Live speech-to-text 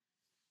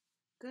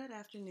Good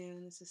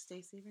afternoon. This is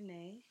Stacy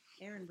Renee,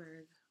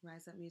 Ehrenberg,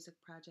 Rise Up Music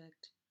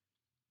Project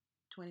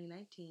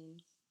 2019,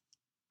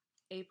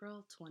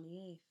 April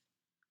 28th.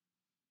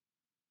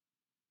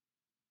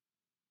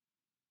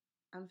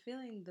 I'm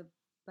feeling the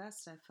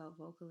best I've felt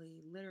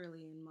vocally,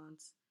 literally in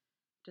months.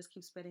 Just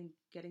keeps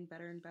getting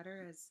better and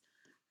better as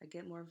I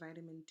get more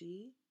vitamin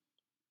D,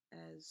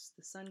 as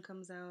the sun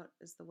comes out,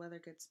 as the weather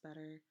gets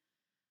better,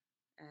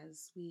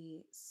 as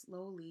we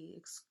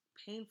slowly,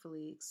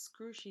 painfully,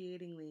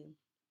 excruciatingly,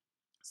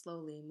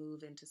 slowly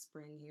move into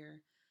spring here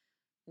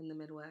in the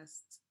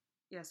Midwest.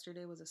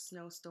 Yesterday was a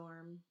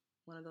snowstorm,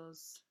 one of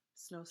those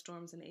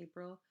snowstorms in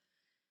April,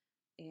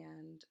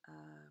 and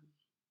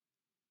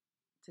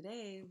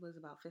today was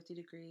about 50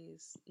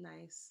 degrees,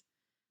 nice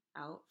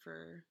out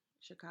for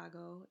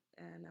Chicago,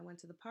 and I went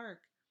to the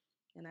park.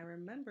 And I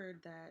remembered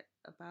that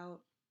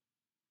about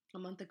a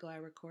month ago I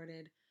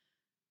recorded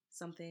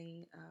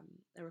something,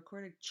 I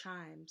recorded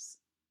chimes.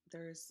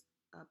 There's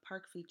a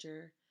park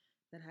feature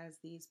that has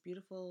these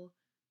beautiful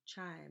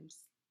chimes,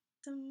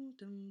 dum,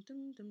 dum,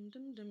 dum, dum,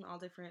 dum, dum, all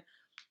different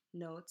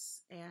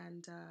notes.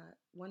 And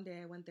one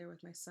day I went there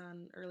with my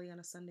son early on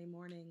a Sunday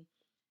morning,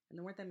 and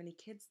there weren't that many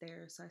kids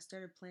there, so I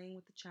started playing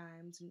with the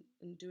chimes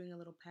and doing a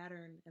little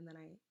pattern. And then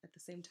I, at the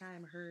same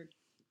time, heard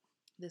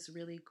this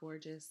really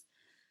gorgeous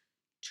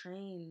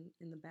train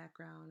in the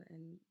background,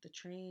 and the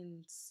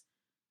train's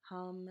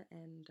hum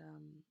and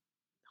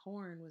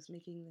horn was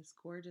making this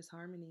gorgeous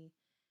harmony.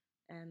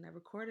 And I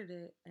recorded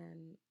it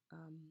and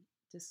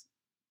just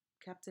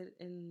kept it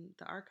in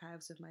the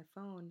archives of my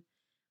phone.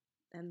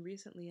 And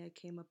recently I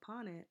came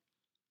upon it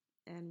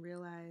and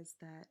realized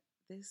that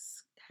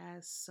this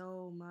has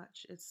so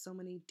much, it's so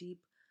many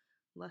deep,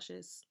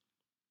 luscious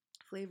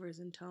flavors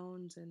and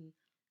tones, and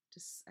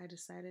just I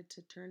decided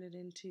to turn it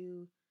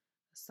into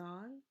a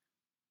song.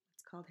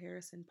 It's called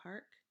Harrison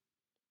Park.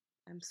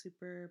 I'm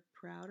super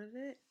proud of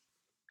it.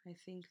 I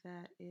think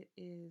that it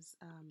is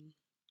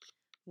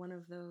one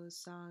of those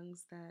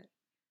songs that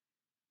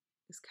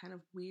is kind of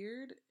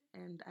weird,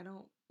 and I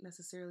don't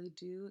necessarily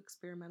do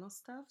experimental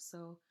stuff,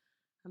 so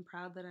I'm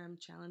proud that I'm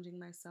challenging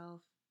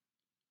myself.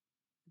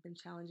 I've been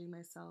challenging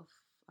myself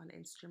on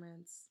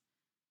instruments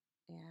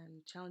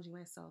and challenging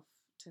myself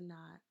to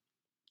not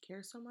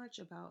care so much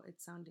about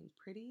it sounding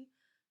pretty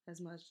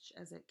as much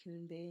as it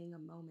conveying a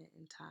moment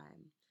in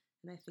time.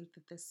 And I think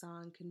that this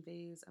song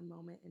conveys a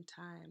moment in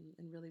time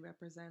and really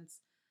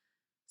represents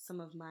some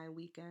of my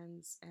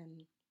weekends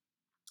and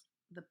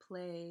the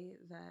play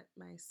that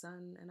my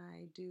son and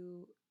I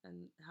do,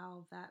 and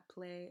how that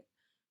play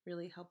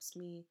really helps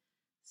me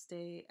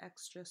stay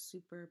extra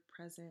super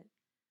present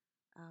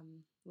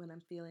when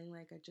I'm feeling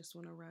like I just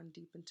want to run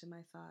deep into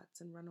my thoughts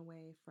and run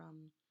away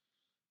from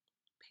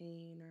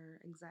pain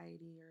or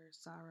anxiety or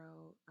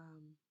sorrow,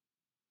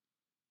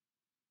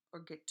 or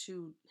get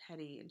too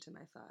heady into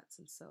my thoughts.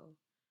 And so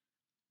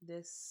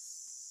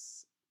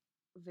this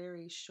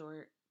very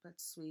short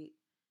but sweet,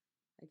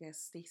 I guess,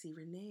 Stacy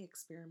Renee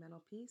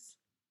experimental piece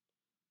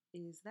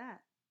is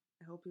that.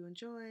 I hope you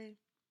enjoy,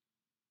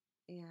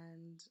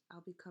 and I'll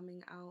be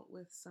coming out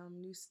with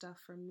some new stuff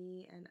from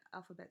me and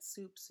Alphabet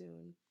Soup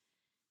soon,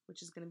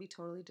 which is going to be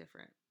totally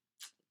different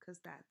because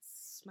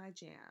that's my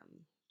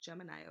jam.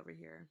 Gemini over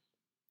here.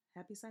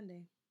 Happy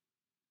Sunday.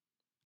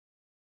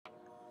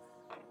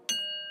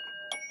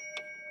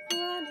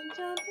 Run and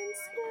jump and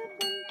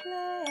skip and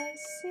play, I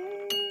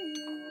see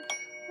you.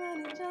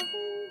 Run and jump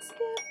and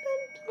skip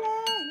and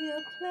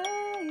play,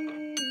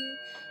 play.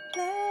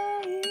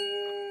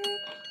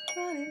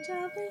 Run and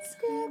jump and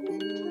skip and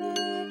play.